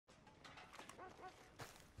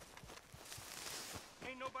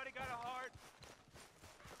nobody got a heart?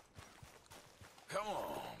 Come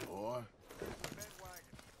on, boy. Bedwagon.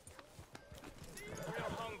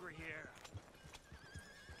 Real hungry here.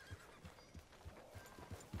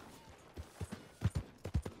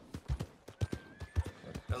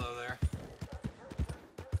 Hello there.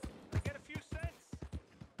 Get a few cents.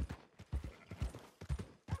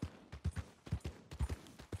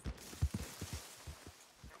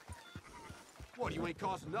 What, you ain't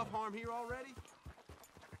caused enough harm here already?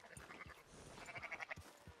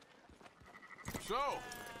 So,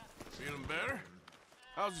 feeling better?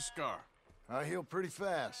 How's the scar? I heal pretty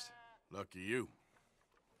fast. Lucky you.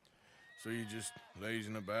 So you just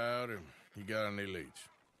lazing about, or you got any leads?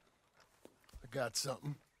 I got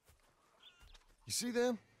something. You see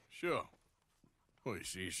them? Sure. Well, you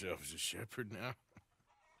see yourself as a shepherd now?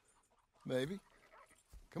 Maybe.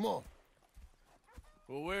 Come on.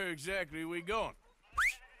 Well, where exactly are we going?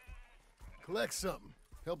 Collect something.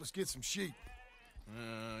 Help us get some sheep.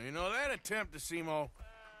 You know, that attempt to seem all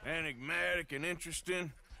enigmatic and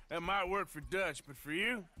interesting, that might work for Dutch, but for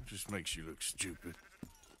you, it just makes you look stupid.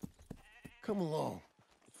 Come along.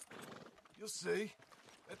 You'll see.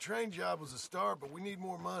 That train job was a start, but we need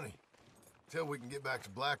more money. Till we can get back to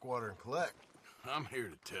Blackwater and collect. I'm here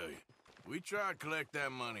to tell you, we try to collect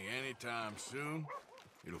that money anytime soon,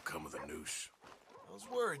 it'll come with a noose. I was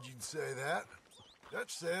worried you'd say that.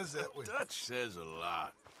 Dutch says that we... Dutch says a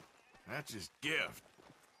lot. That's his gift.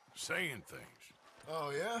 Saying things.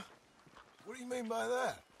 Oh, yeah? What do you mean by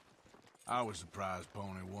that? I was the prize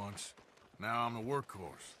pony once. Now I'm the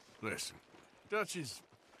workhorse. Listen, Dutch is...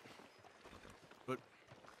 But,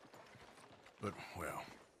 well,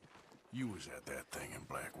 you was at that thing in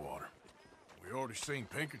Blackwater. We already seen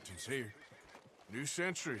Pinkertons here. New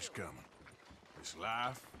century's coming. This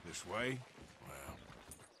life, this way, well,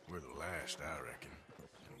 we're the last, I reckon.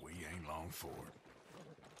 And we ain't long for it.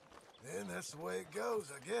 Then that's the way it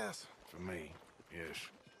goes, I guess. For me, yes.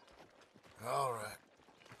 All right.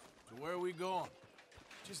 So where are we going?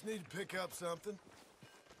 Just need to pick up something.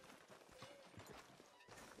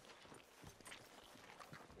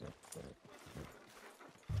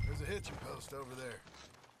 There's a hitching post over there.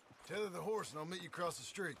 Tether the horse and I'll meet you across the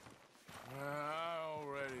street. I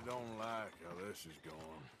already don't like how this is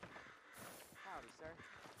going. Howdy, sir.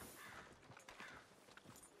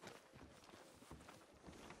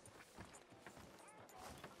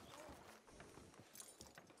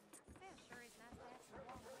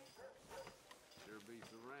 Sure beats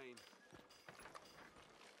the rain.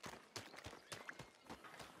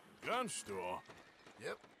 Gun store?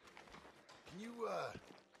 Yep. Can you,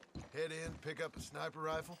 head in, pick up a sniper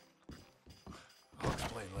rifle? I'll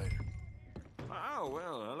explain later. Oh,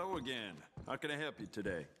 well, hello again. How can I help you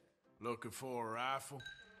today? Looking for a rifle?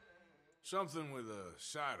 Something with a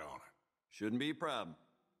sight on it. Shouldn't be a problem.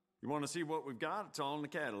 You want to see what we've got? It's all in the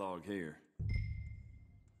catalog here.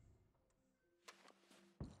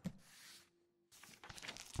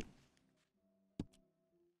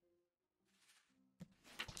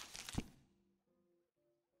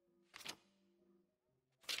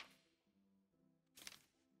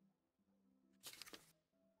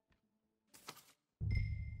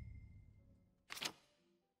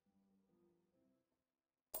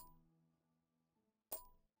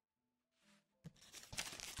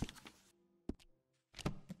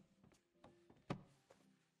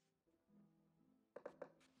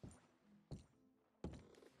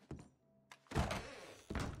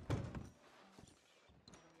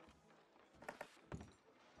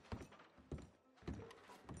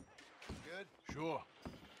 Good? Sure.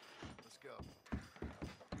 Let's go.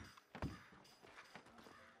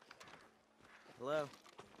 Hello.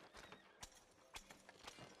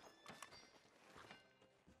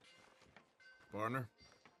 Partner?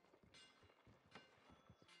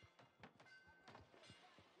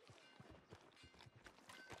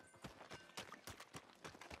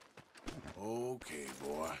 Okay,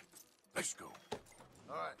 boy. Let's go.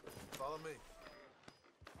 All right, follow me.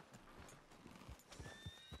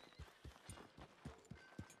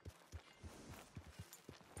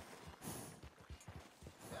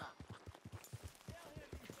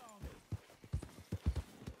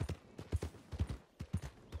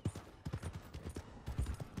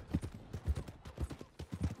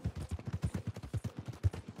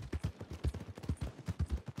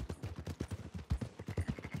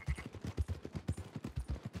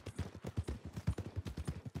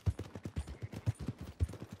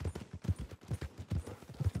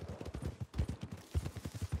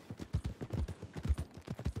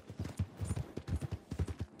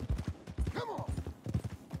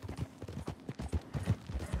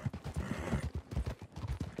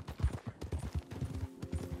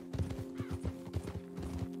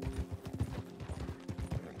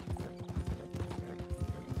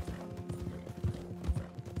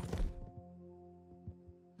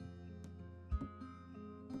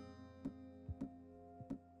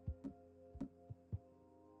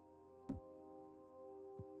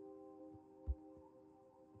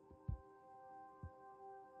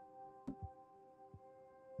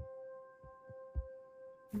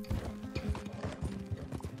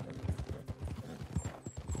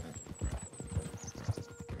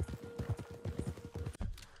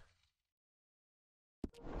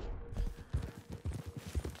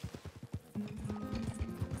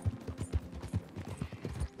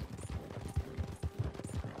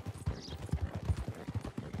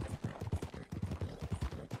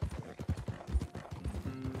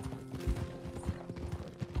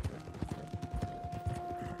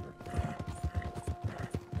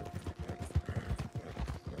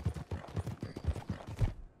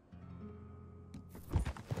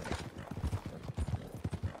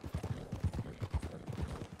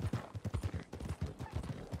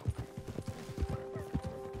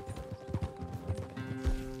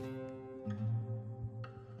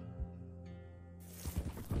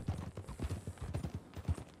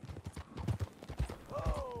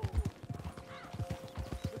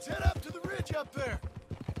 Let's head up to the ridge up there.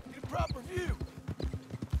 Get a proper view.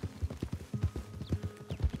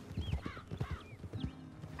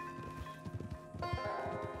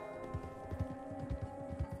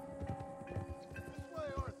 This way,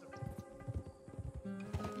 Arthur.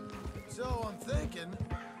 So I'm thinking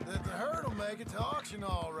that the herd will make it to auction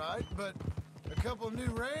all right, but a couple of new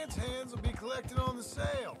ranch hands will be collecting on the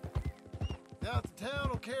sale. Doubt the town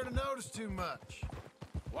will care to notice too much.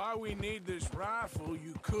 Why we need this rifle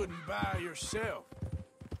you couldn't buy yourself?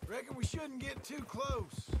 Reckon we shouldn't get too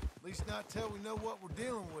close. At least not till we know what we're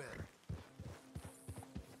dealing with.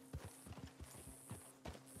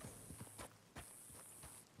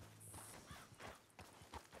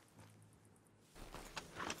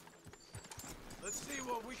 Let's see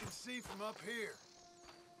what we can see from up here.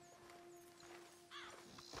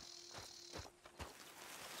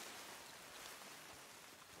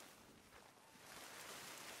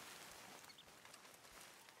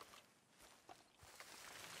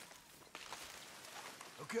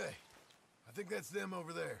 Okay, I think that's them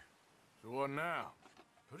over there. So what now?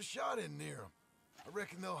 Put a shot in near them. I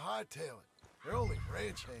reckon they'll hightail it. They're only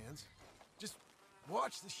ranch hands. Just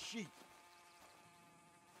watch the sheep.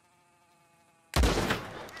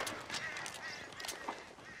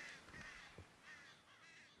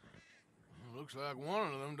 Looks like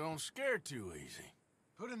one of them don't scare too easy.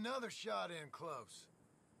 Put another shot in close.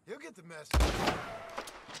 He'll get the message.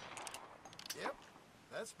 Yep,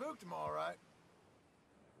 that spooked him all right.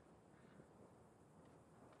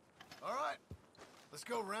 All right, let's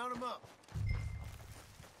go round them up.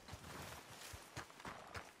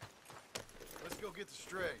 Let's go get the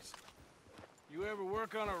strays. You ever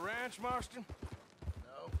work on a ranch, Marston?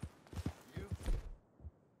 No. You?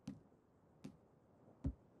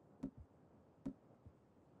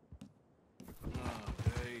 Oh,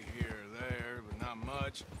 day here or there, but not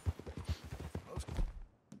much. Most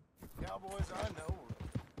cowboys I know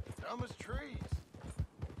are dumb as trees.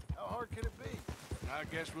 How hard could it be? I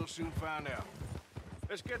guess we'll soon find out.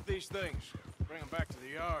 Let's get these things. Bring them back to the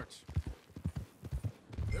yards.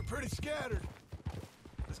 They're pretty scattered.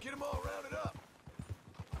 Let's get them all rounded up.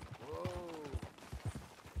 Whoa.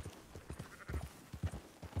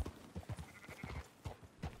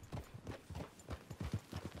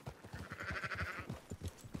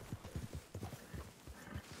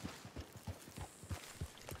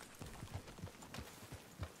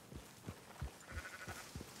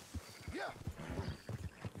 Yeah.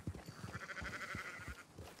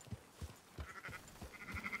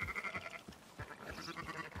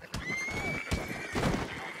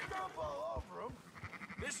 Stomp all over 'em.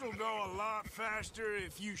 This'll go a lot faster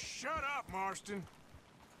if you shut up, Marston.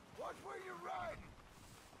 Watch where you're riding.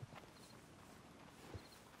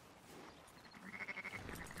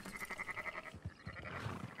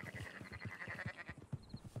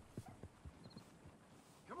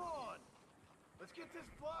 Come on. Let's get this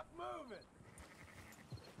flock moving.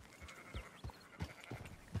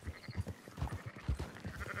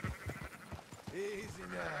 Easy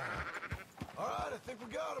now. All right, I think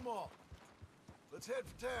we got them all. Let's head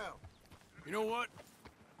for town. You know what?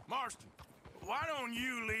 Marston, why don't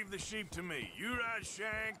you leave the sheep to me? You ride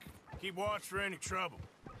Shank, keep watch for any trouble.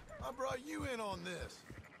 I brought you in on this.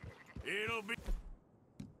 It'll be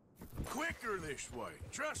quicker this way,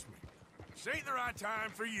 trust me. This ain't the right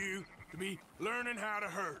time for you to be learning how to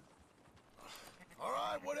herd. All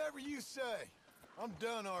right, whatever you say. I'm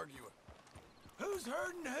done arguing. Who's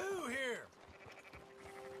herding who here?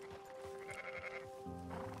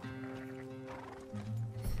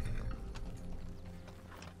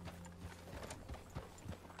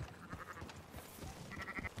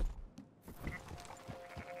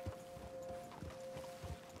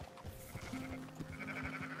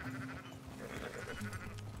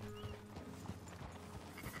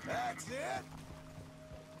 That's it.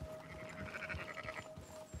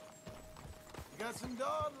 got some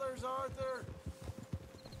dawdlers, Arthur.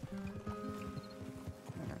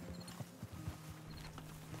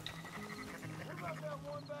 What about that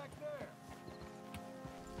one back there?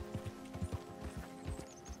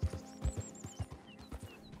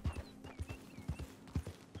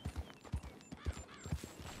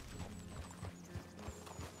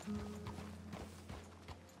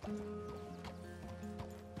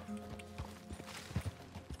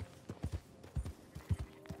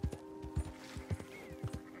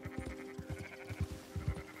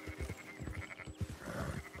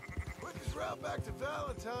 Quickest route back to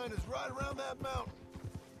Valentine is right around that mountain.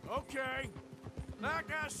 Okay.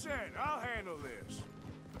 Like I said, I'll handle this.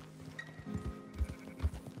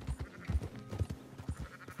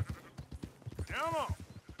 Come on.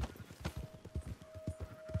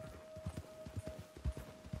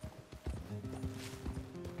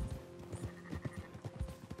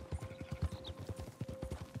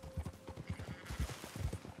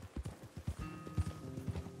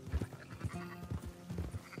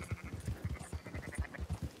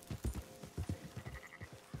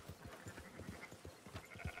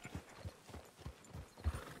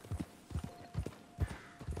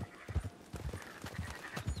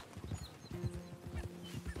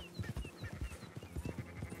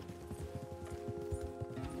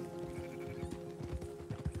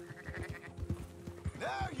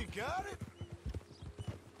 Now you got it?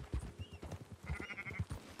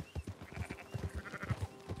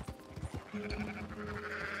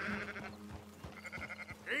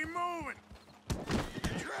 Keep moving.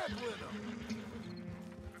 Trampling them.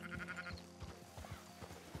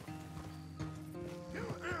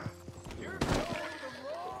 You're going the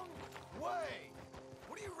wrong way.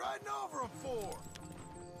 What are you riding over them for?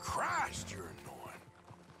 Christ, you're annoying.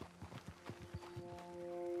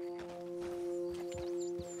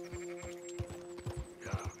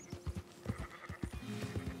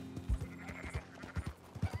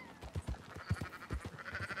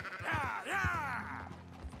 Yeah, yeah.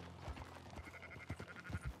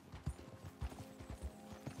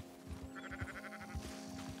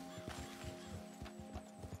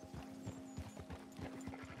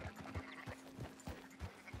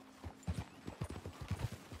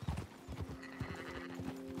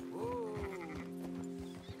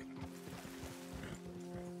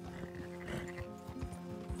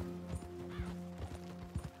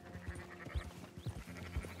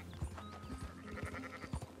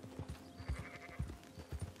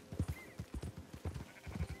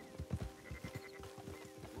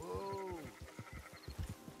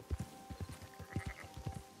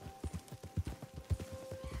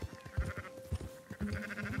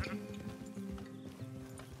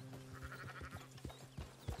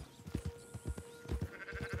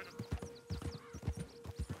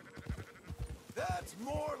 That's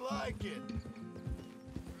more like it.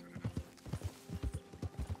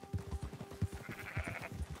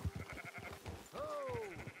 Oh.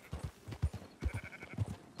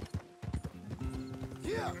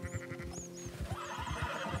 Yeah.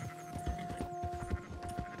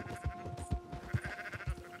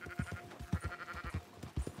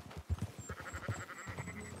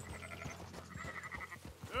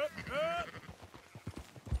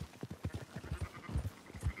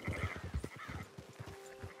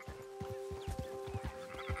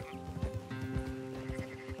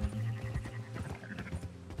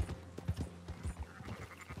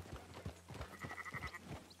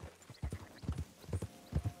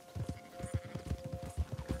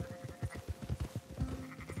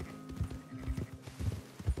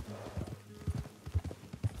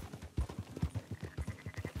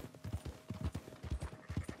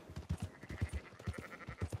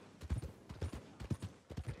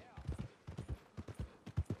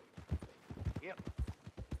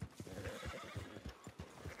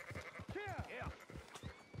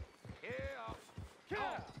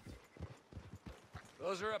 Up.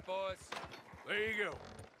 Close her up, boys. There you go.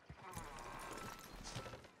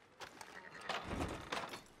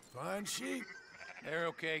 Fine sheep. They're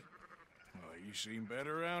okay. Well, you seem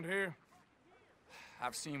better around here.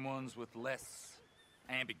 I've seen ones with less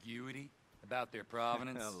ambiguity about their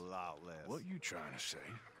provenance. A lot less. What you trying to say?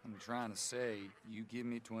 I'm trying to say, you give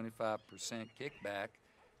me 25% kickback,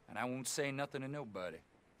 and I won't say nothing to nobody.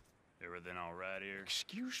 Everything all right here?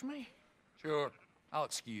 Excuse me? Sure, I'll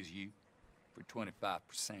excuse you for 25%.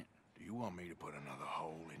 Do you want me to put another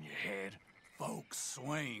hole in your head? Folks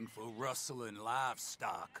swing for rustling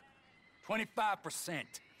livestock.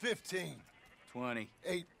 25%. 15. 20.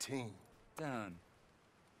 18. Done.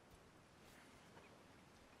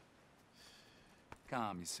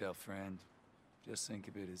 Calm yourself, friend. Just think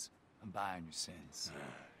of it as I'm buying your sins.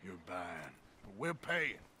 You're buying. We're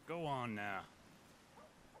paying. Go on now.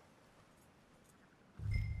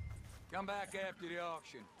 Come back after the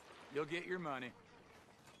auction. You'll get your money.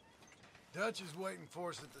 Dutch is waiting for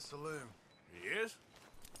us at the saloon. He is?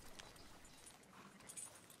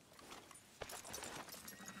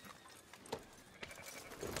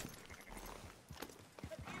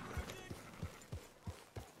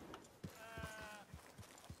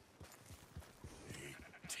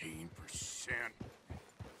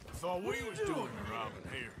 I thought we was doing the robbing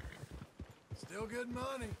here. Still good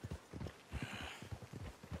money.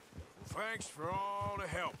 Well, thanks for all the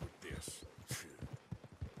help with this.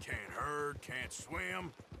 Can't herd, can't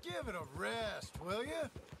swim. Give it a rest, will you?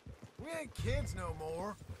 We ain't kids no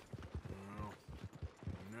more. Well,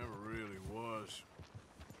 never really was.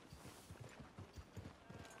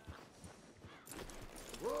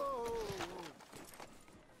 Whoa!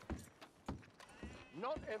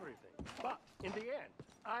 Not everything, but in the end,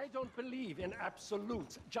 I don't believe in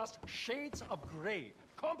absolutes, just shades of gray.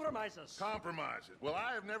 Compromises. Compromises. Well,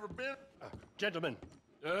 I have never been... Gentlemen.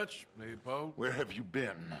 Dutch, me, Poe. Where have you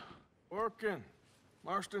been? Working.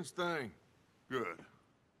 Marston's thing. Good.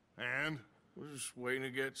 And? We're just waiting to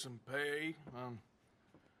get some pay on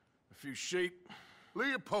a few sheep.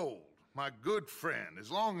 Leopold, my good friend,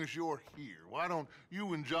 as long as you're here, why don't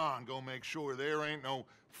you and John go make sure there ain't no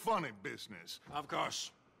funny business? Of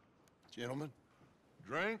course. Gentlemen,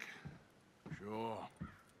 drink? Sure.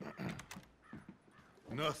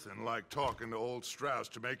 Nothing like talking to old Strauss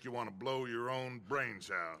to make you want to blow your own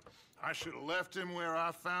brains out. I should have left him where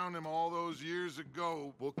I found him all those years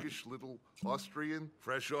ago. Bookish little Austrian,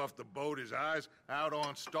 fresh off the boat, his eyes out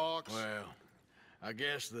on stalks. Well, I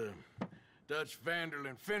guess the Dutch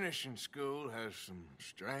Vanderlyn Finishing School has some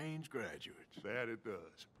strange graduates. That it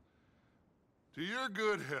does. To your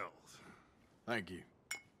good health. Thank you.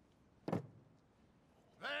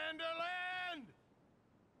 Vanderland!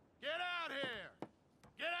 Get out here!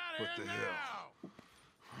 Get out What here the now! hell?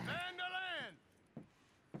 Vanderland!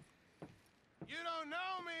 You don't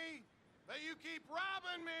know me, but you keep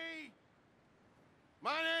robbing me!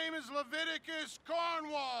 My name is Leviticus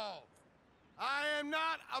Cornwall. I am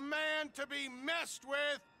not a man to be messed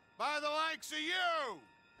with by the likes of you!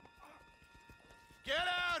 Get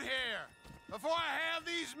out here before I have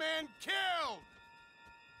these men killed!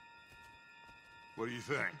 What do you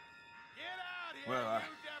think? Get out here, Well,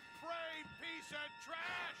 you depraved piece of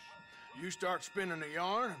trash! You start spinning the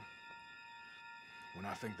yarn. When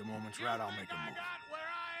I think the moment's right, I'll make a I move. got where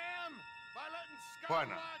I am by letting Why scum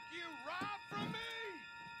not? like you rob from me!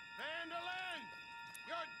 Vanderlyn,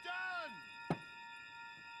 you're done!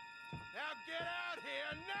 Now get out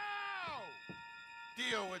here now!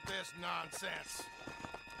 Deal with this nonsense.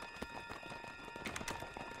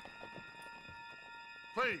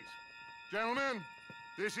 Please, gentlemen,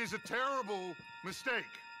 this is a terrible mistake.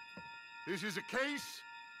 This is a case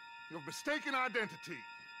of mistaken identity.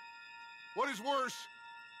 What is worse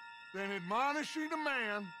than admonishing a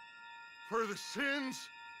man for the sins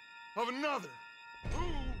of another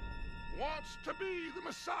who wants to be the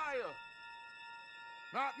Messiah?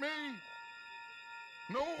 Not me,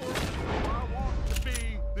 nor do I want to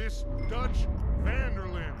be this Dutch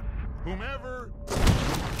Vanderlyn, whomever...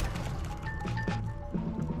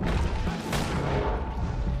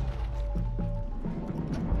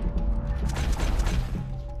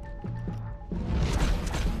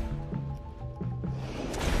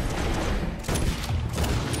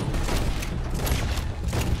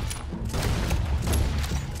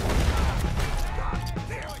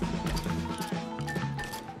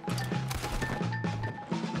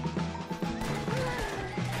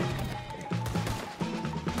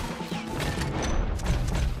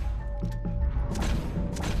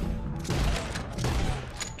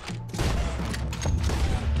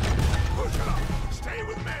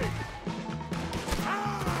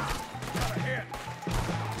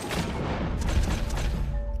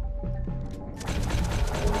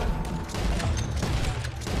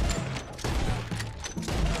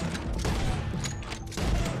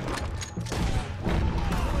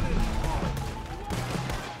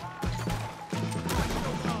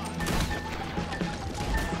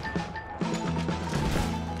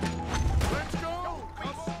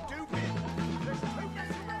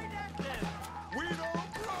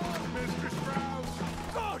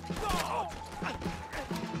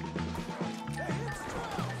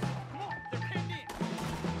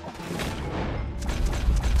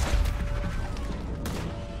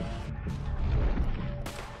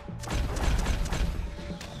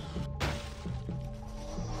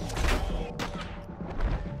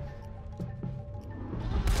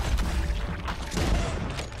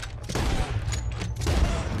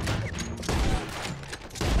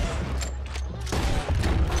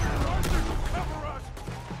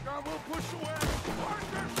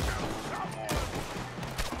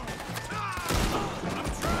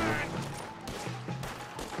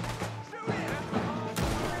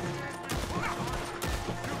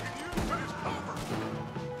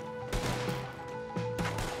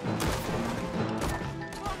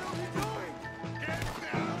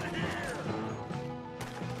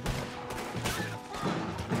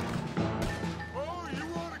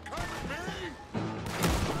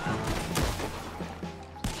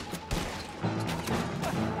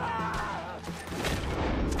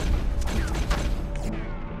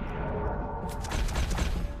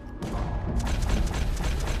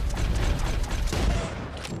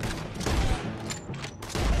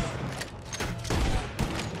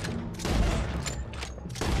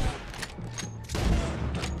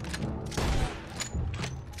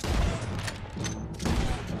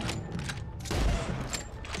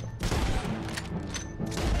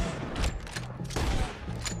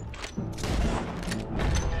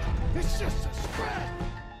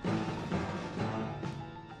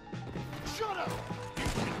 Shut up! You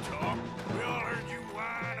can talk. We all heard you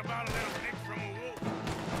whine about a little nick from a wolf.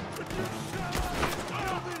 Could you shut up and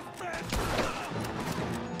kill this bastard?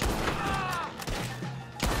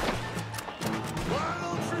 Why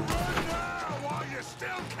don't you run now while you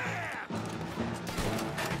still can?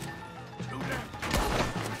 Too late.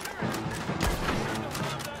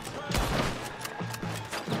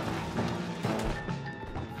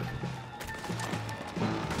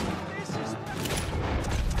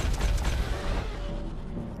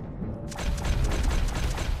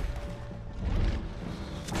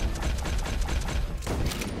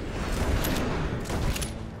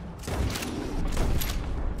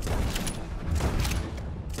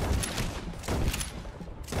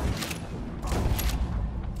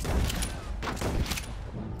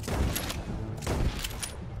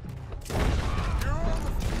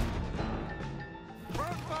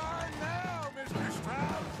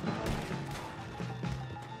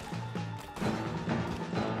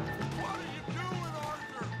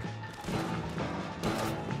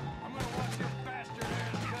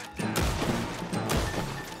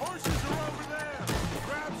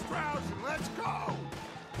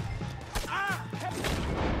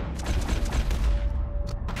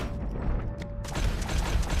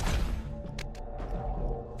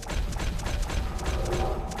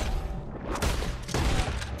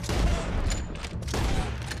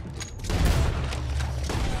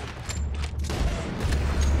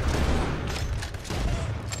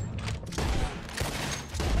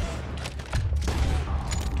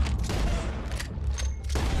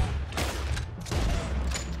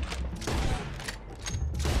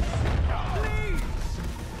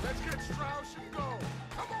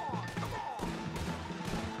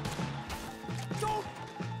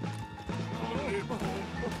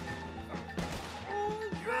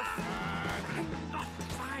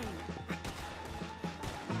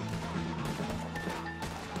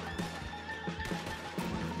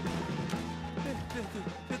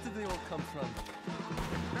 Where did they all come from?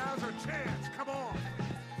 Now's our chance. Come on.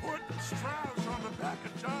 Put Strauss on the back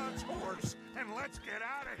of John's horse and let's get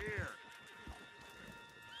out of here.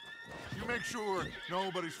 You make sure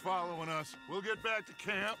nobody's following us. We'll get back to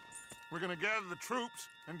camp. We're gonna gather the troops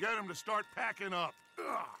and get them to start packing up.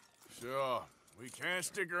 Ugh. Sure. We can't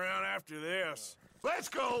stick around after this. Let's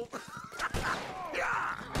go!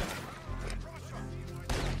 Yeah!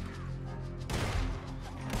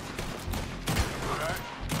 All right.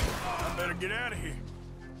 I better get out of here.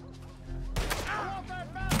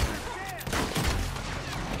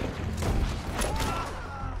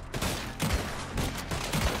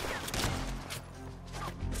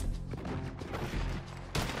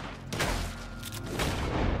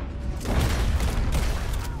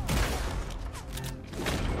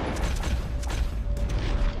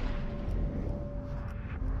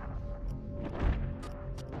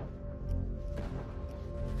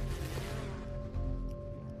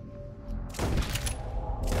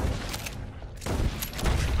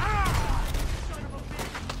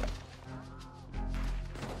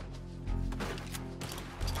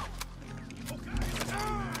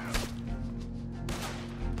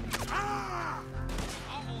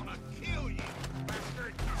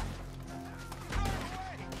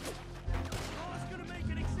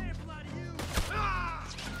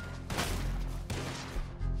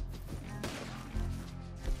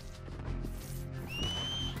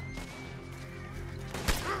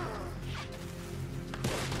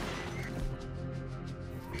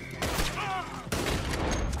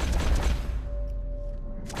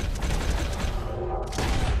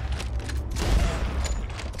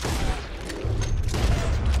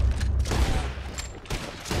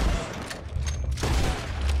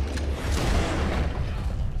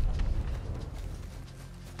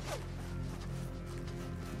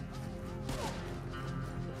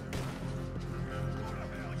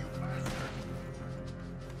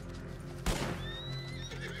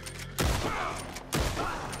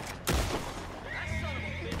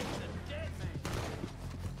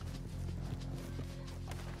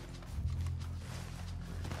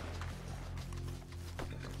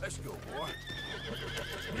 Let's go, boy.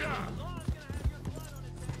 Yeah.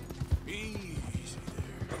 Easy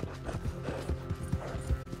there.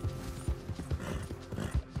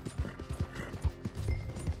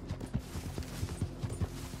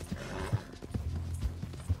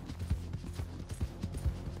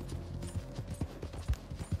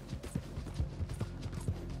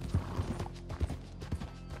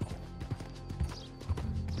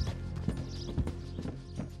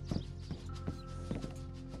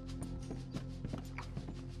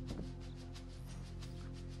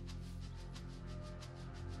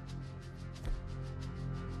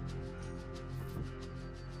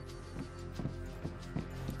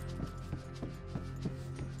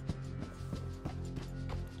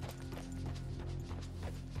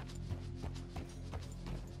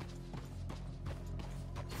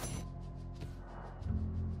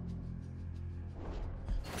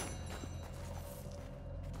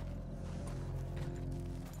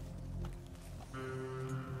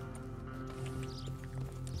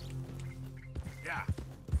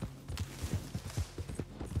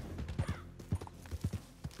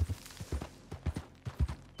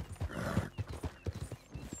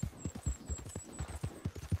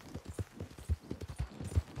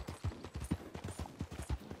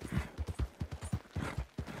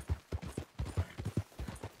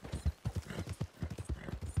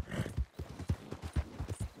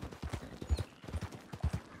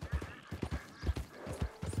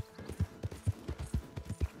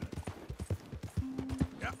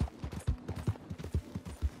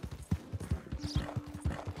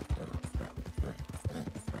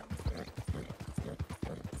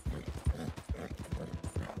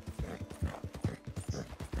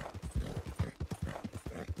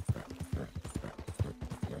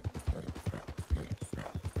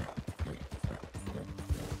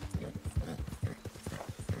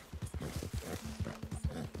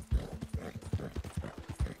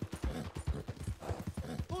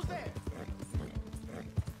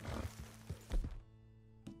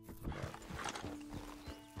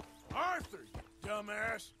 Arthur, you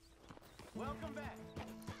dumbass! Welcome back.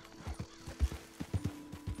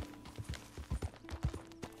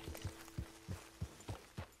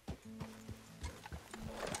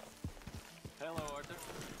 Hello, Arthur.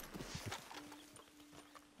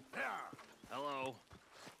 Yeah. Hello.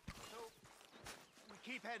 So, we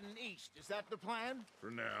keep heading east. Is that the plan?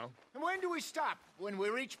 For now. And when do we stop? When we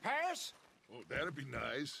reach Paris? Oh, that'd be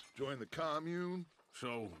nice. Join the commune.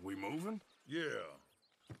 So, we moving? Yeah.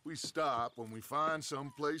 We stop when we find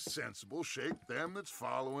someplace sensible, shake them that's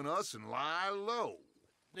following us, and lie low.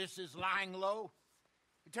 This is lying low?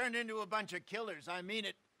 We turned into a bunch of killers, I mean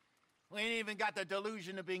it. We ain't even got the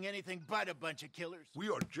delusion of being anything but a bunch of killers. We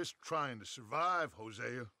are just trying to survive,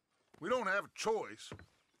 Hosea. We don't have a choice.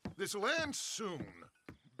 This'll end soon.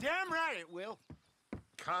 Damn right it will.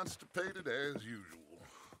 Constipated as usual.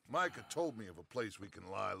 Micah told me of a place we can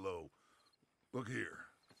lie low. Look here.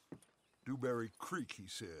 Dewberry Creek, he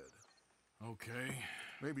said. Okay.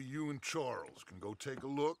 Maybe you and Charles can go take a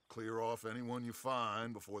look, clear off anyone you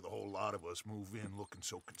find before the whole lot of us move in looking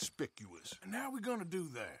so conspicuous. And how we gonna do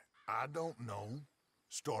that? I don't know.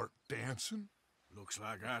 Start dancing? Looks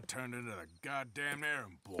like I turned into the goddamn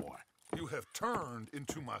errand boy. You have turned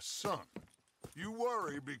into my son. You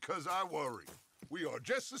worry because I worry. We are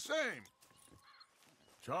just the same.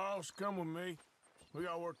 Charles, come with me. We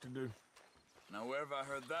got work to do. Now, where have I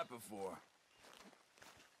heard that before?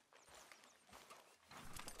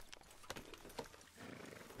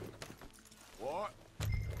 What?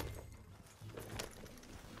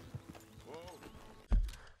 Whoa.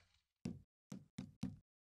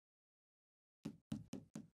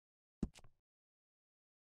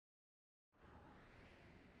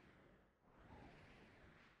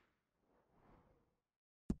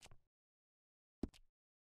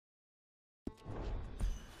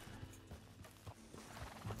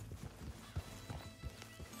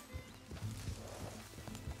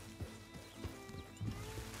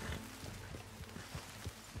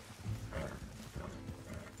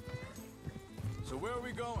 So where are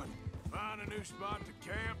we going? Find a new spot to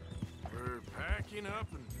camp. We're packing up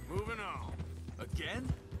and moving on.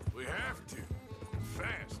 Again? We have to.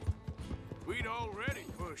 Fast. We'd already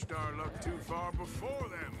pushed our luck too far before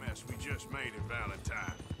that mess we just made at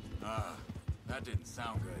Valentine. That didn't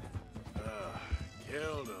sound good.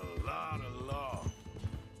 Killed a lot of law.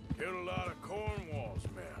 Killed a lot of Cornwall's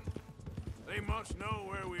men. They must know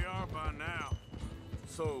where we are by now.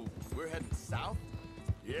 So, we're heading south?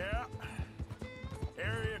 Yeah.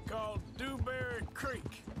 Area called Dewberry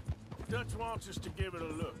Creek. Dutch wants us to give it a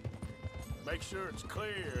look. Make sure it's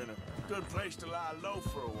clear and a good place to lie low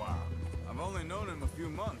for a while. I've only known him a few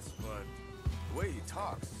months, but the way he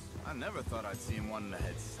talks, I never thought I'd see him wanting to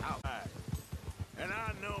head south. And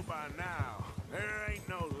I know by now, there ain't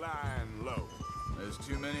no lying low. There's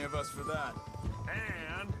too many of us for that.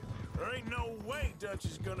 And there ain't no way Dutch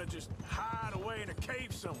is gonna just hide away in a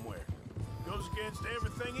cave somewhere. Goes against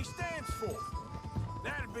everything he stands for.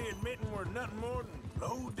 That'd be admitting we're nothing more than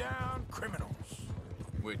low-down criminals.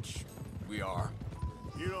 Which we are.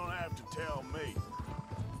 You don't have to tell me.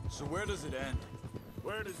 So where does it end?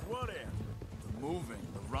 Where does what end? The moving,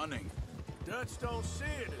 the running. Dutch don't see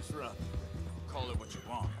it as running. Call it what you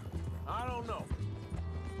want. I don't know.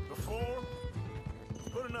 Before,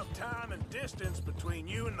 put enough time and distance between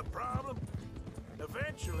you and the problem,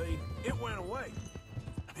 eventually it went away.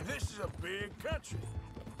 I mean, this is a big country.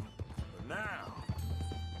 But now,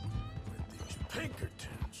 with these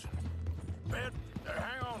Pinkertons,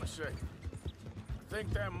 hang on a second. I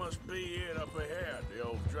think that must be it up ahead, the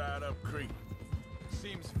old dried-up creek.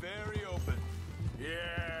 Seems very open.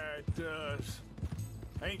 Yeah, it does.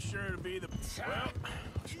 Ain't sure to be the... Well,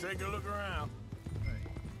 let's take a look around.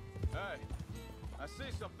 Hey, I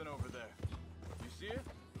see something over there. You see it?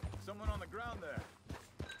 Someone on the ground there.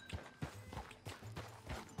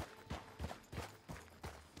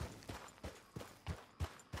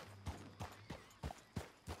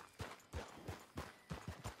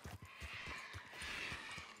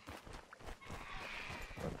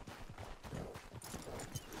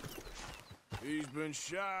 He's been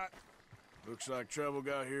shot. Looks like trouble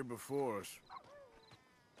got here before us.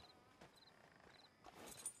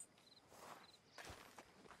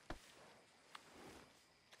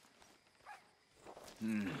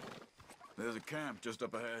 There's a camp just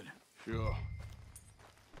up ahead. Sure.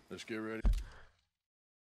 Let's get ready.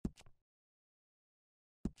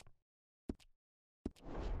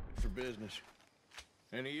 For business.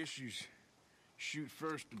 Any issues? Shoot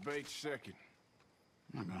first, debate second.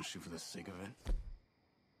 I'm not gonna shoot for the sake of it.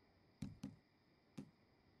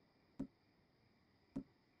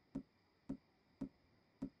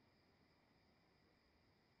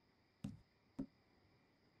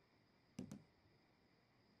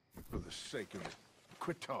 the sake of it.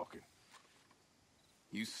 Quit talking.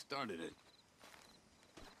 You started it.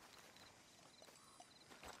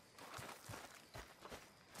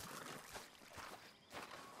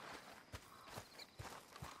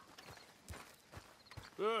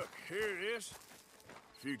 Look, here it is.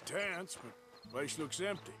 A few tents, but the place looks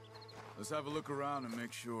empty. Let's have a look around and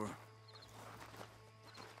make sure.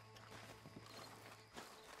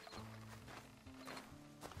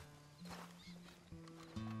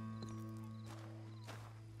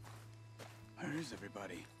 Where is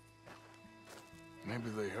everybody?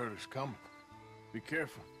 Maybe they heard us coming. Be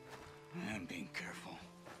careful. I'm being careful.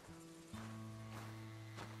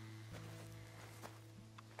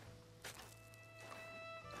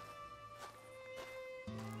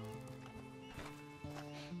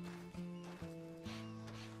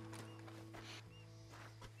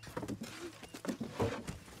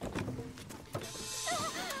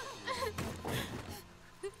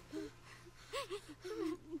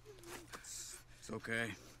 It's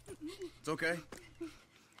okay. It's okay. You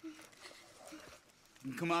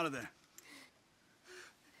can come out of there.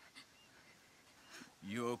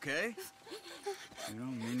 You okay? You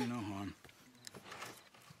don't mean you no harm.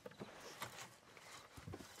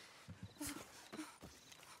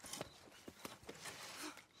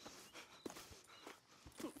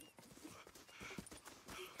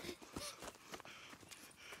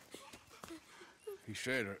 He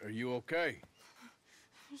said, are you okay?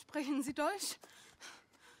 Sprechen Sie Deutsch?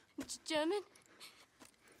 German?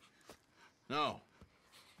 No.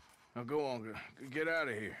 Now go on, get out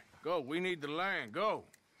of here. Go, we need the land, go.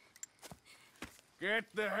 Get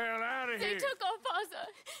the hell out of They here. took our father.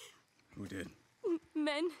 Who did?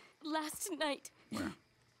 Men, last night. Where?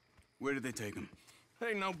 Where did they take him?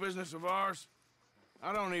 Ain't no business of ours.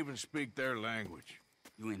 I don't even speak their language.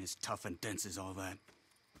 You ain't as tough and dense as all that.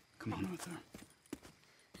 Come on, Arthur.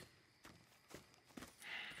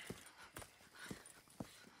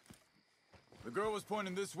 The girl was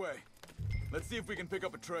pointing this way. Let's see if we can pick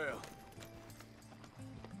up a trail.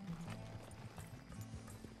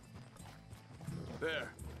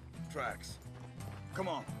 There. Tracks. Come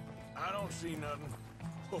on. I don't see nothing.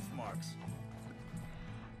 Hoof marks.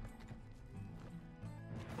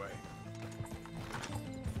 Wait.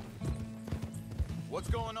 What's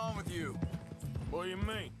going on with you? What do you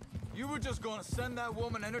mean? You were just gonna send that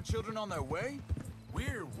woman and her children on their way?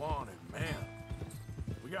 We're wanted, man.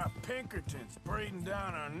 We got Pinkertons breathing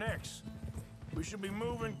down our necks. We should be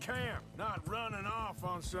moving camp, not running off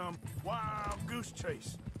on some wild goose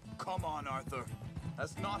chase. Come on, Arthur.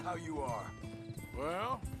 That's not how you are.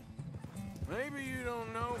 Well, maybe you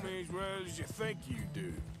don't know me as well as you think you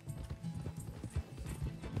do.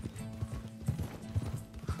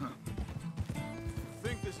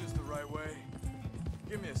 Think this is the right way?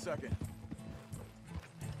 Give me a second.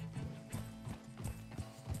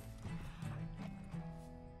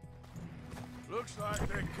 Looks like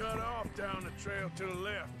they cut off down the trail to the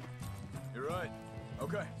left. You're right.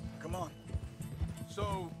 Okay, come on.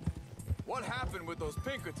 So, what happened with those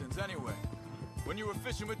Pinkertons anyway? When you were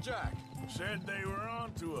fishing with Jack? Said they were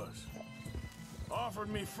on to us. Offered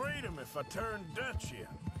me freedom if I turned Dutch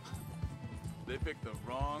yet. They picked the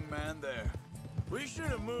wrong man there. We should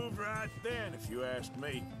have moved right then, if you ask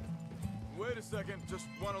me. Wait a second, just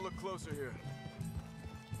want to look closer here.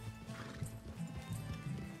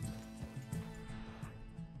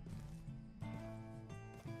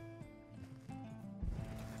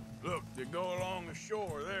 Look, they go along the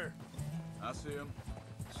shore there. I see him.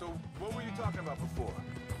 So, what were you talking about before?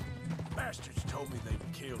 Bastards told me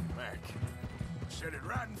they'd killed Mac. Said it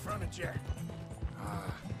right in front of Jack.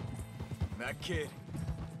 Ah, that kid.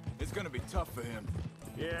 It's gonna be tough for him.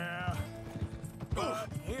 Yeah. But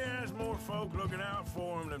he has more folk looking out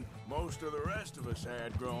for him than most of the rest of us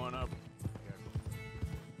had growing up.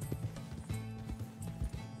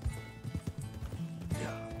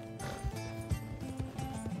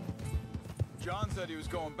 John said he was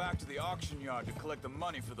going back to the auction yard to collect the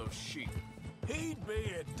money for those sheep. He'd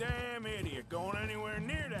be a damn idiot going anywhere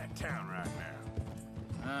near that town right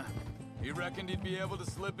now. He reckoned he'd be able to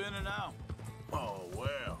slip in and out. Oh,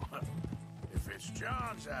 well. If it's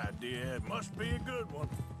John's idea, it must be a good one.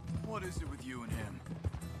 What is it with you and him?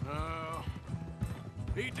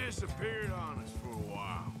 He disappeared on us for a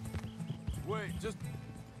while. Wait, just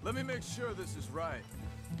let me make sure this is right.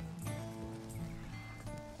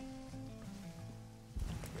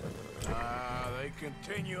 They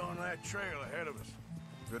continue on that trail ahead of us.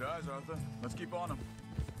 Good eyes, Arthur. Let's keep on them.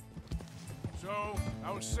 So, I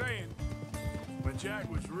was saying, when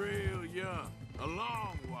Jack was real young, a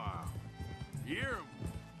long while, year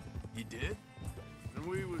He did? and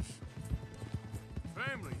we was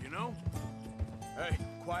family, you know?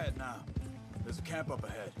 quiet now. There's a camp up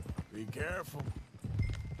ahead. Be careful.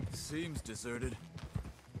 Seems deserted.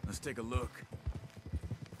 Let's take a look.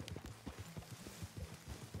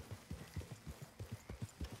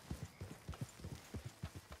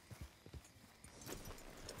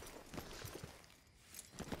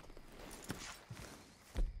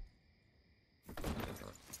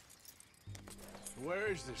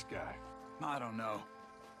 Where is this guy? I don't know.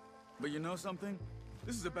 But you know something?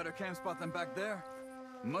 This is a better camp spot than back there.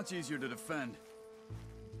 Much easier to defend.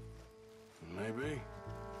 Maybe.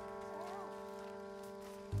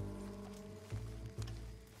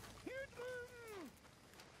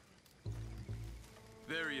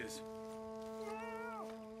 There he is.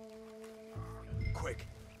 Quick,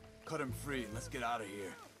 cut him free and let's get out of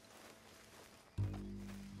here.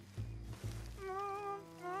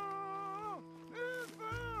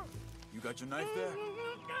 You got your knife there?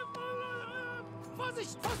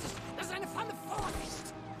 Vorsicht, Vorsicht! Das ist eine Falle!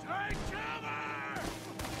 Vorsicht! Take cover!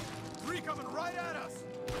 Three coming right at us!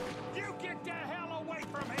 You get the hell away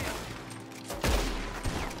from him!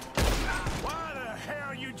 Why the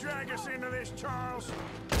hell you drag us into this, Charles?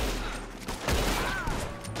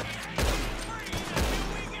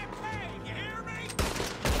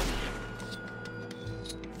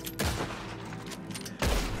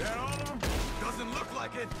 That all of them? Doesn't look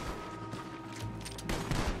like it.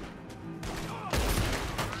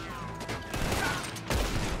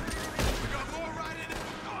 We got more right in it.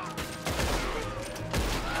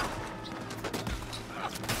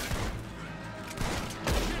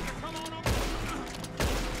 Come on over!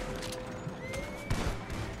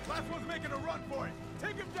 Last one's making a run for it.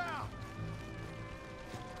 Take him down.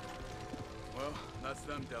 Well, that's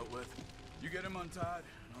them dealt with. You get him untied,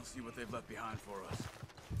 and I'll see what they've left behind for us.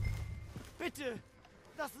 Bitte,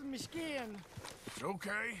 lassen mich gehen. It's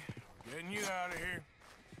okay. Getting you out of here.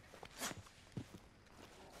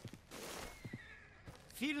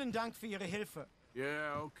 Vielen Dank für Ihre Hilfe.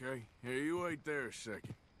 Yeah, okay. Here, you wait there a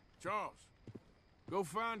second. Charles, go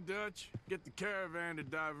find Dutch. Get the caravan to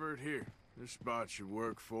divert here. This spot should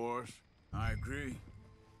work for us. I agree.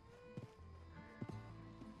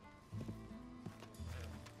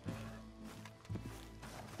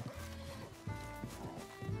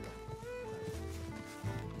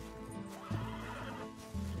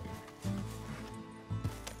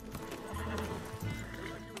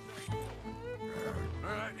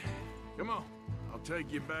 All right, come on. I'll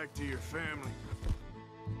take you back to your family.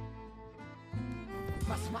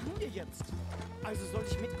 Was machen wir jetzt? Also soll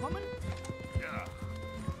ich mitkommen? Ja.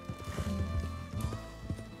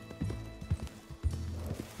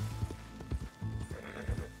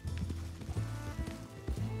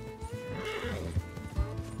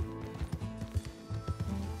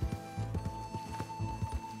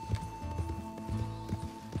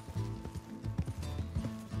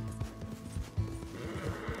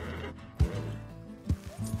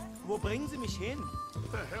 Wo bringen Sie mich hin?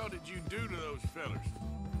 What the hell did you do to those fellers?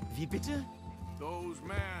 Wie bitte? Those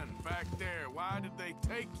men back there, why did they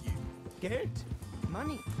take you? Geld.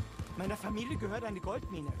 Money. Meiner Familie gehört eine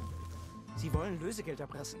Goldmine. Sie wollen Lösegeld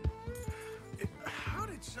erpressen. How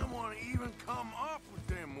did someone even come up with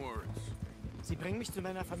them words? Sie bringen mich zu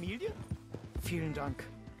meiner Familie? Vielen Dank.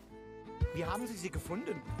 Wie haben Sie sie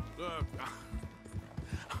gefunden? Look,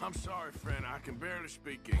 I'm sorry, friend. I can barely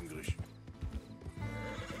speak English.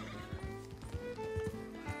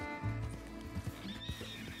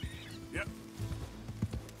 Yep.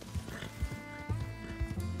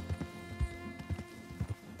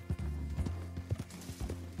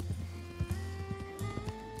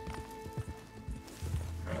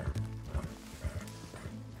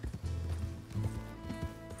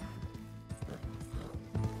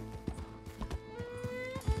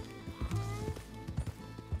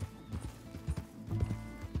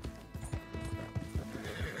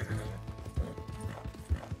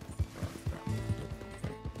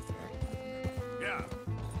 Yeah.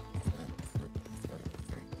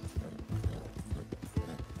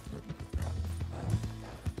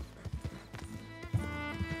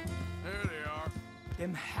 There they are.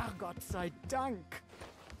 Dem Herrgott sei Dank.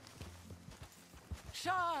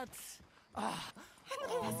 Schatz!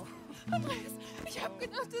 Andreas, ich hab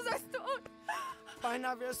gedacht, du seist tot.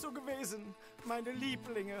 Beinahe wär's so gewesen. Meine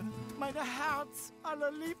Lieblinge, meine Herz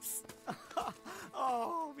allerliebsten.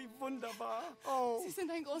 Oh, wie wunderbar. Oh. Sie sind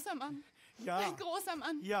ein großer Mann. Ja. Ein großer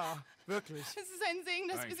Mann. Ja, wirklich. Es ist ein Segen,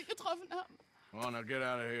 dass wir Sie getroffen haben. Come on, now get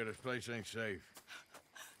out of here. This place ain't safe.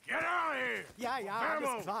 Get out of here! Ja, ja,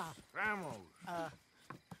 alles klar. Vamos!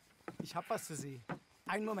 Ich hab was für Sie.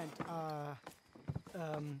 Einen Moment.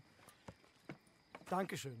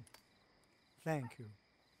 Dankeschön. Thank you.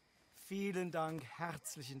 Vielen Dank,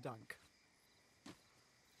 herzlichen Dank.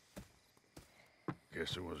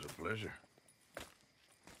 Guess it was a pleasure.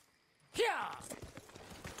 Ja!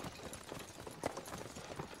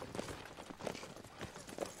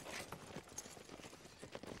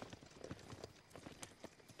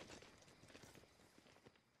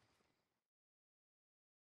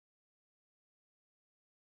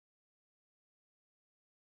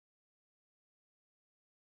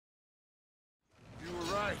 You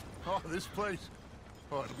were right. Oh, this place.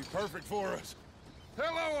 Oh, it'll be perfect for us.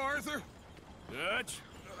 Hello, Arthur. Dutch?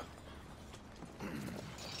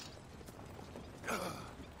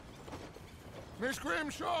 Miss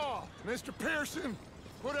Grimshaw, Mr. Pearson,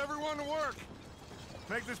 put everyone to work.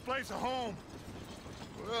 Make this place a home.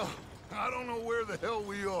 Well, I don't know where the hell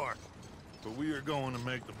we are, but we are going to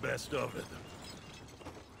make the best of it.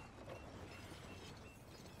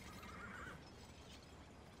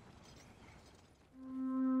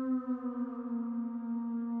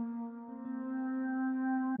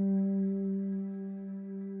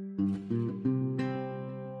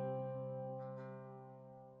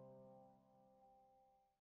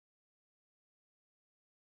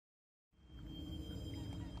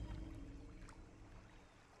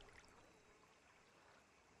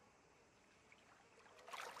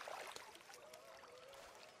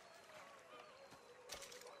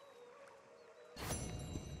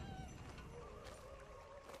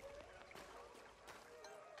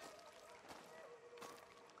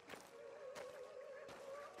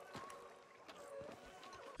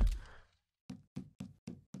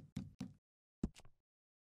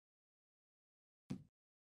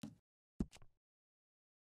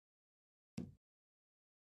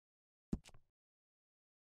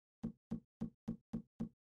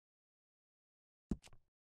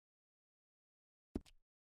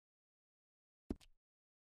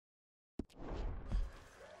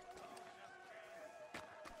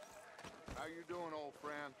 How you doing, old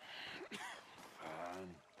friend?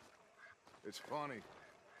 Fine. It's funny,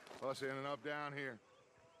 us ending up down here.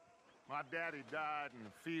 My daddy died in the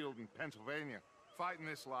field in Pennsylvania, fighting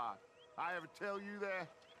this lot. I ever tell you that?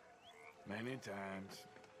 Many times.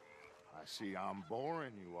 I see I'm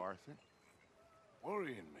boring you, Arthur.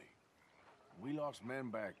 Worrying me. We lost men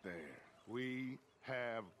back there. We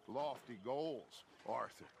have lofty goals,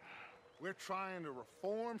 Arthur. We're trying to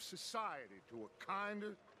reform society to a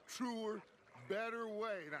kinder, truer, better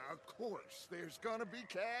way. Now, of course, there's gonna be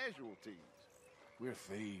casualties. We're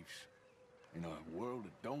thieves in a world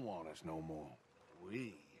that don't want us no more.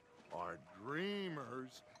 We are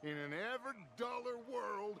dreamers in an ever duller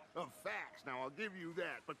world of facts. Now, I'll give you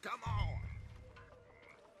that, but come on.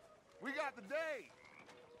 We got the day.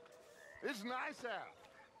 It's nice out.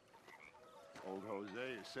 Old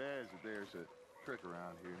Hosea says that there's a trick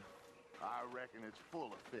around here. I reckon it's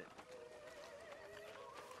full of fit.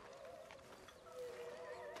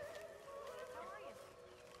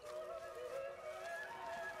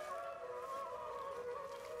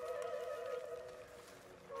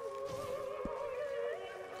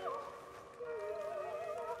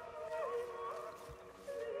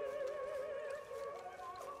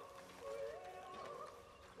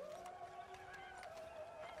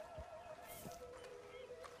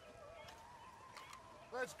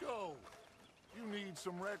 Let's go. You need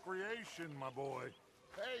some recreation, my boy.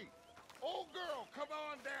 Hey, old girl, come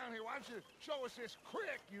on down here. Why don't you show us this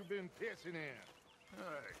creek you've been pissing in?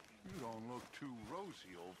 Hey, you don't look too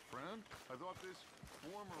rosy, old friend. I thought this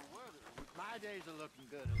warmer weather would... My days are looking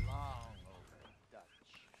good long over Dutch.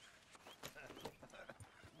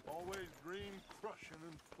 Always green crushing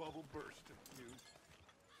and bubble bursting, you.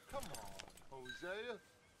 Come on, Hosea.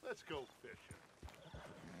 Let's go fishing.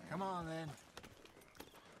 Come on, then.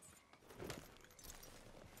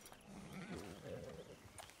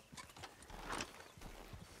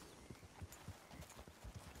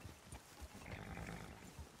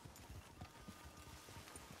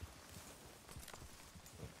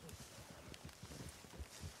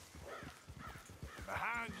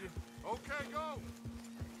 Behind you. Okay, go.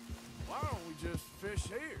 Why don't we just fish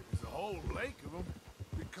here? There's a whole lake of them.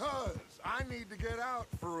 Because I need to get out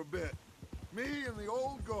for a bit. Me and the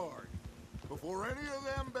old guard. Before any of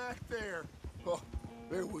them back there, oh,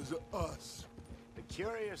 there was us. The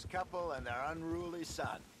curious couple and their unruly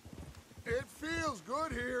son. It feels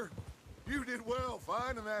good here. You did well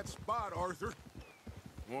finding that spot, Arthur.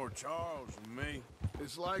 More Charles than me.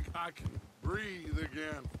 It's like I can breathe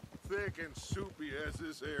again. Thick and soupy as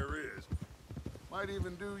this air is. Might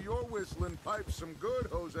even do your whistling pipes some good,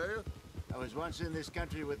 Hosea. I was once in this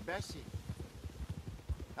country with Bessie.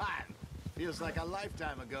 Ah, feels like a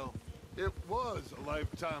lifetime ago. It was a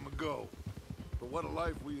lifetime ago. for what a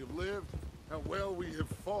life we have lived, how well we have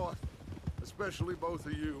fought, especially both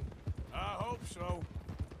of you. I hope so.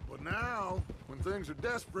 But now, when things are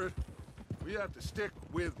desperate, we have to stick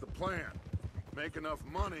with the plan. Make enough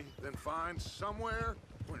money, then find somewhere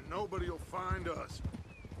where nobody will find us.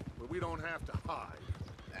 Where we don't have to hide.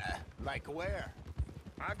 Like where?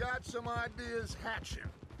 I got some ideas hatching,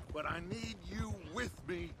 but I need you with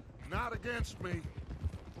me, not against me.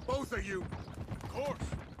 Both of you. Of course.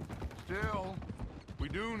 Still, we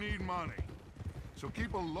do need money. So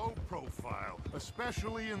keep a low profile,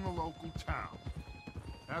 especially in the local town.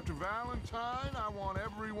 After Valentine, I want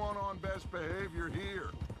everyone on best behavior here.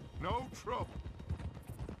 No trouble.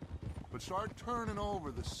 But start turning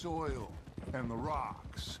over the soil and the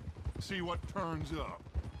rocks. See what turns up.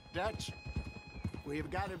 Dutch,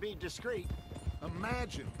 we've got to be discreet.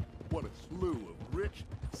 Imagine what a slew of rich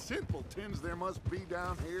simpletons there must be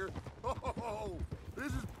down here. Oh,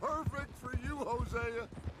 this is perfect for you, Hosea.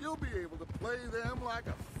 You'll be able to play them like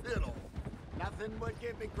a fiddle. Nothing would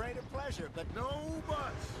give me greater pleasure, but no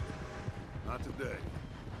buts. Not today.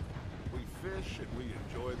 We fish and we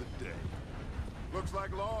enjoy the day. Looks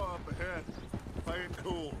like law up ahead. Play it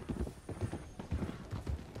cool.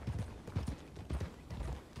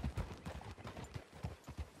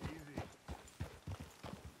 Easy.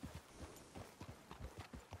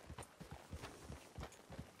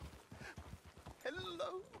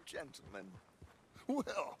 Hello, gentlemen.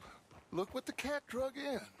 Well, look what the cat drug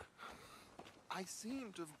in. I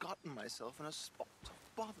seem to have gotten myself in a spot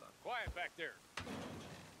of bother. Quiet back there.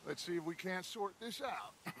 Let's see if we can't sort this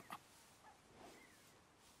out.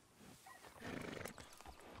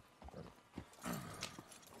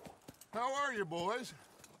 How are you, boys?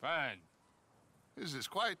 Fine. This is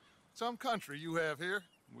quite some country you have here.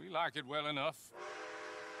 We like it well enough.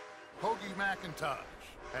 Hoagie McIntosh,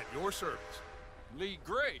 at your service. Lee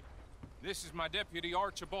Gray. This is my deputy,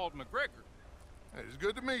 Archibald McGregor. It is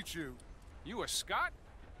good to meet you. You a Scot?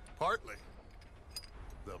 Partly.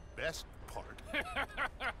 The best part.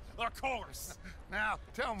 Of course. Now,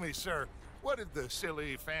 tell me, sir, what did the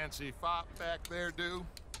silly, fancy fop back there do?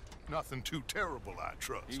 Nothing too terrible, I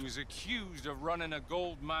trust. He was accused of running a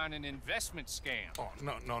gold mining investment scam. Oh,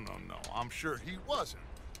 no. I'm sure he wasn't.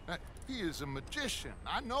 He is a magician.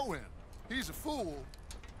 I know him. He's a fool,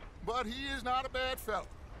 but he is not a bad fellow.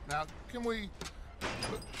 Now, can we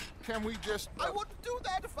just... I wouldn't do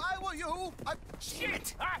that if I were you.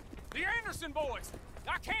 Shit! The Anderson boys!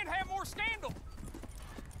 I can't have more scandal!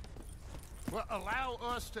 Well, allow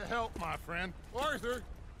us to help, my friend. Arthur!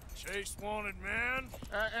 Chase wanted man.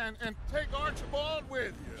 And take Archibald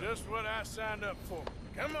with you. Just what I signed up for.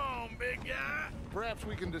 Come on, big guy. Perhaps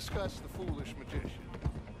we can discuss the foolish magician.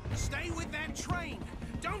 Stay with that train.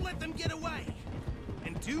 Don't let them get away.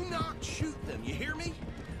 And do not shoot them, you hear me?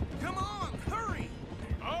 Come on, hurry!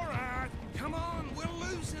 All right. Come on, we're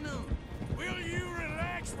losing them. Will you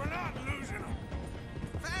relax? We're not losing them.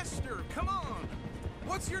 Faster, come on.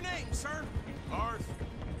 What's your name, sir?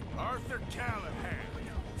 Arthur Callahan.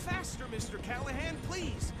 Faster, Mr. Callahan,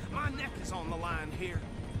 please. My neck is on the line here.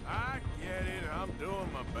 I get it. I'm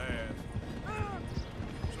doing my best.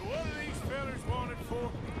 So what are these fellas wanted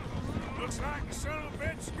for? Looks like the son of a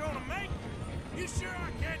bitch is gonna make it. You sure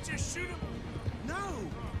I can't just shoot him? No.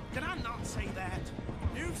 Did I not say that?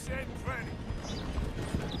 You've said plenty.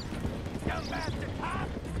 Young bastard, huh?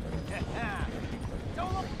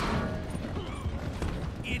 Don't look.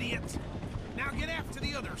 Idiot. Now get after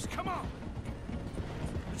the others. Come on.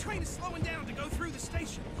 The train is slowing down to go through the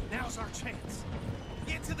station. Now's our chance.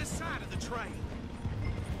 Get to the side of the train.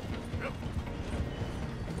 Yep.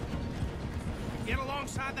 Get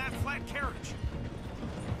alongside that flat carriage.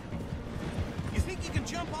 You think you can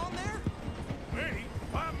jump on there? Me?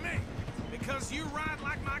 Why me? Because you ride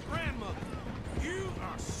like my grandmother. You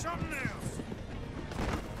are something else.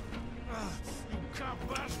 You cop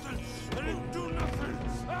bastard! I didn't do nothing!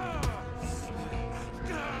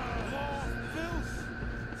 Filth!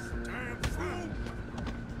 Damn fool!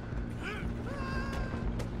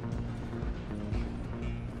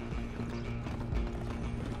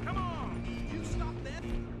 Come on! You stop them.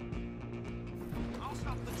 I'll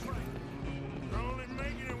stop the train. You're only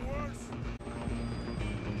making it worse.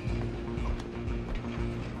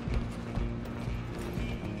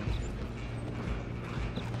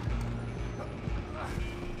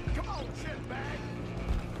 Come on, shitbag!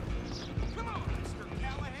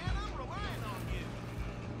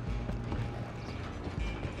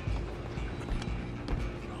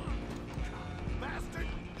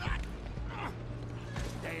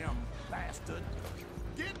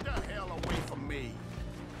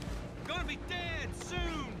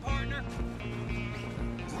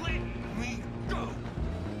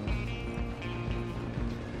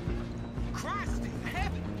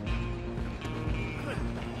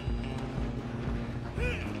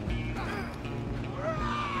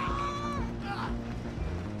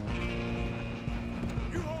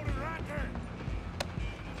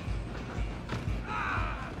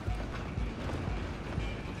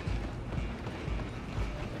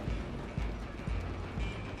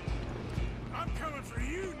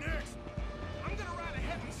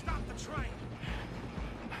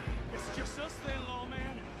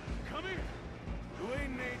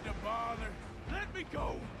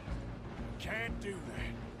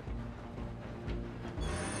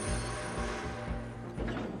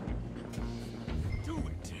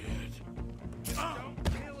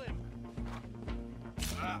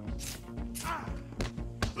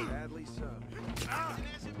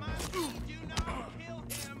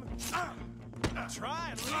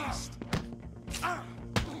 try at least.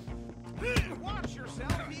 Watch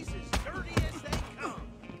yourself, he's as dirty as they come.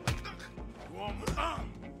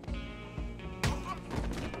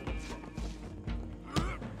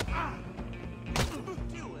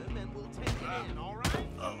 Do him and we'll take it in, all right?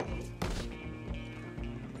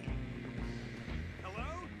 Hello?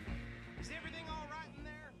 Is everything all right in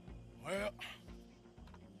there? Well,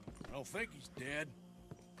 I don't think he's dead.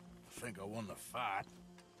 I think I won the fight.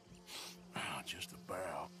 Just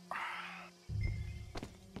about.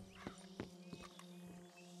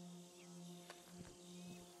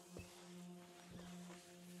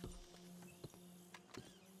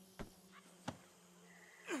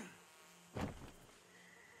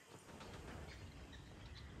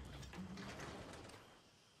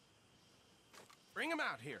 Bring him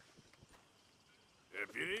out here.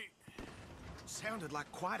 Deputy? Sounded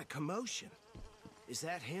like quite a commotion. Is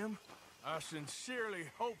that him? I sincerely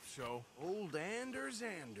hope so. Old Anders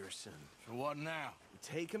Anderson. So what now?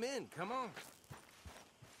 Take him in, come on.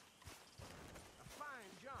 A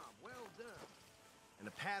fine job, well done. And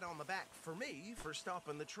a pat on the back for me for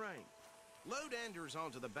stopping the train. Load Anders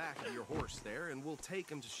onto the back of your horse there, and we'll take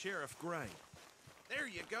him to Sheriff Gray. There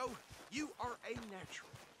you go. You are a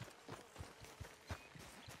natural.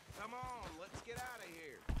 Come on, let's get out of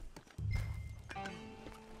here.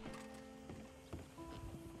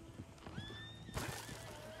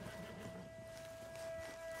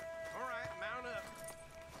 All right, mount up.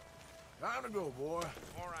 Time to go, boy.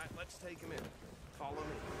 All right, let's take him in. Follow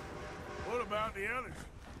me. What about the others?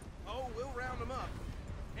 Oh, we'll round them up.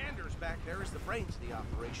 Anders back there is the brains of the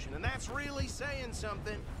operation, and that's really saying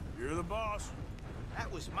something. You're the boss.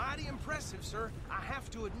 That was mighty impressive, sir. I have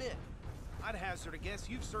to admit. I'd hazard a guess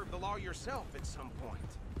you've served the law yourself at some point.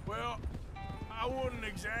 Well, I wouldn't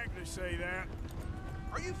exactly say that.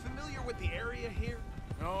 Are you familiar with the area here?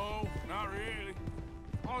 No, not really.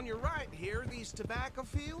 On your right here, these tobacco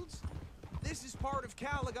fields? This is part of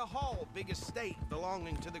Caliga Hall, big estate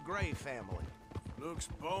belonging to the Gray family. Looks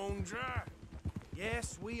bone dry.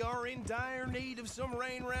 Yes, we are in dire need of some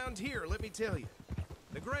rain round here, let me tell you.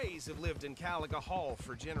 The Grays have lived in Caliga Hall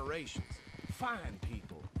for generations. Fine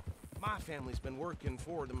people. My family's been working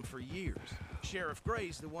for them for years. Sheriff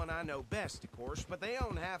Gray's the one I know best, of course, but they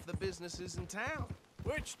own half the businesses in town.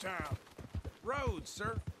 Which town? Rhodes,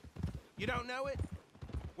 sir. You don't know it?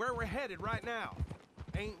 Where we're headed right now.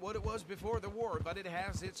 Ain't what it was before the war, but it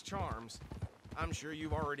has its charms. I'm sure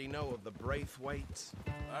you already know of the Braithwaites.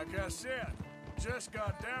 Like I said, just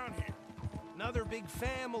got down here. Another big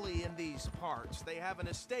family in these parts. They have an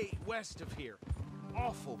estate west of here.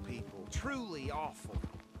 Awful people, truly awful.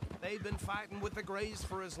 They've been fighting with the Grays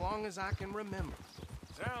for as long as I can remember.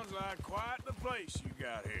 Sounds like quite the place you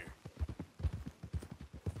got here.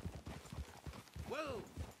 Whoa!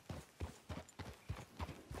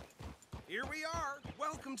 Here we are.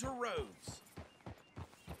 Welcome to Rhodes.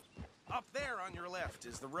 Up there on your left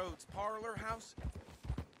is the Rhodes Parlor House.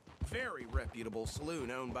 Very reputable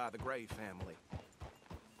saloon owned by the Gray family.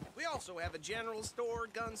 We also have a general store,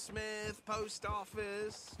 gunsmith, post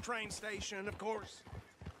office, train station, of course.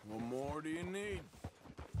 What more do you need?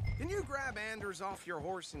 Can you grab Anders off your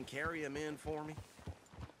horse and carry him in for me?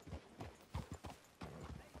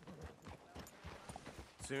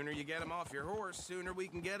 Sooner you get him off your horse, sooner we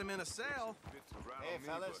can get him in a cell. Hey,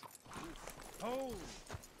 fellas. Oh.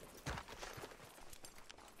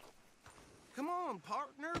 Come on,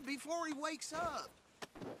 partner, before he wakes up.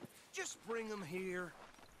 Just bring him here.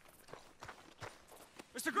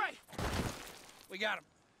 Mr. Gray! We got him.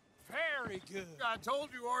 Very good. I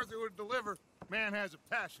told you Arthur would deliver. Man has a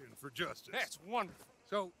passion for justice. That's wonderful.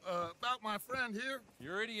 So, about my friend here?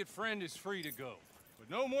 Your idiot friend is free to go. But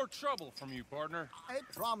no more trouble from you, partner. I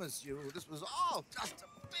promise you, this was all just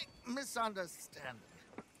a big misunderstanding.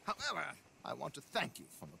 However, I want to thank you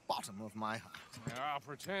from the bottom of my heart. I'll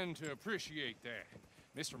pretend to appreciate that.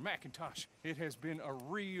 Mr. McIntosh, it has been a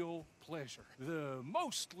real pleasure. The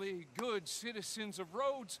mostly good citizens of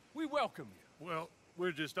Rhodes, we welcome you. Well,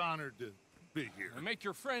 we're just honored to be here. And make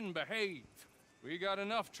your friend behave. We got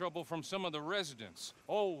enough trouble from some of the residents,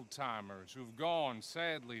 old-timers who've gone,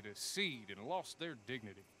 sadly, to seed and lost their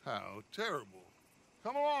dignity. How terrible.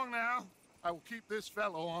 Come along now. I will keep this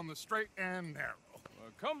fellow on the straight and narrow.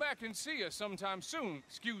 Come back and see us sometime soon.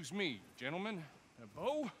 Excuse me, gentlemen.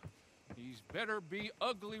 Bo, these better be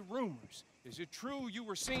ugly rumors. Is it true you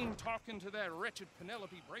were seen talking to that wretched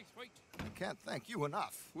Penelope Braithwaite? I can't thank you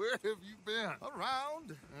enough. Where have you been?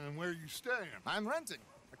 Around. And where you staying? I'm renting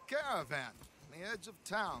a caravan on the edge of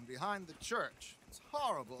town behind the church. It's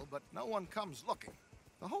horrible, but no one comes looking.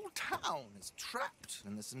 The whole town is trapped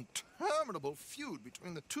in this interminable feud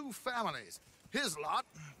between the two families. His lot,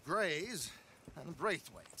 Grays and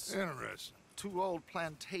Braithwaite's. Interesting. 2 old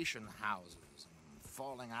plantation houses, and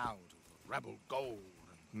falling out over rebel gold,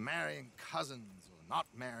 and marrying cousins or not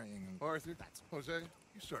marrying. And Arthur, Jose,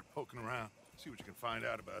 you start poking around. See what you can find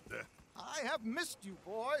out about that. I have missed you,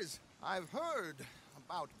 boys. I've heard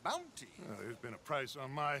about bounty. There's been a price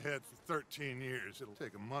on my head for 13 years. It'll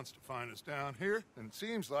take a month to find us down here, and it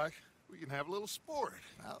seems like we can have a little sport.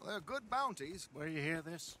 Well, they're good bounties. Where you hear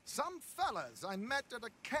this? Some fellas I met at a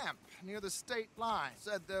camp near the state line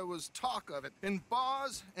said there was talk of it in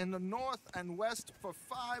bars in the north and west for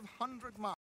 500 miles.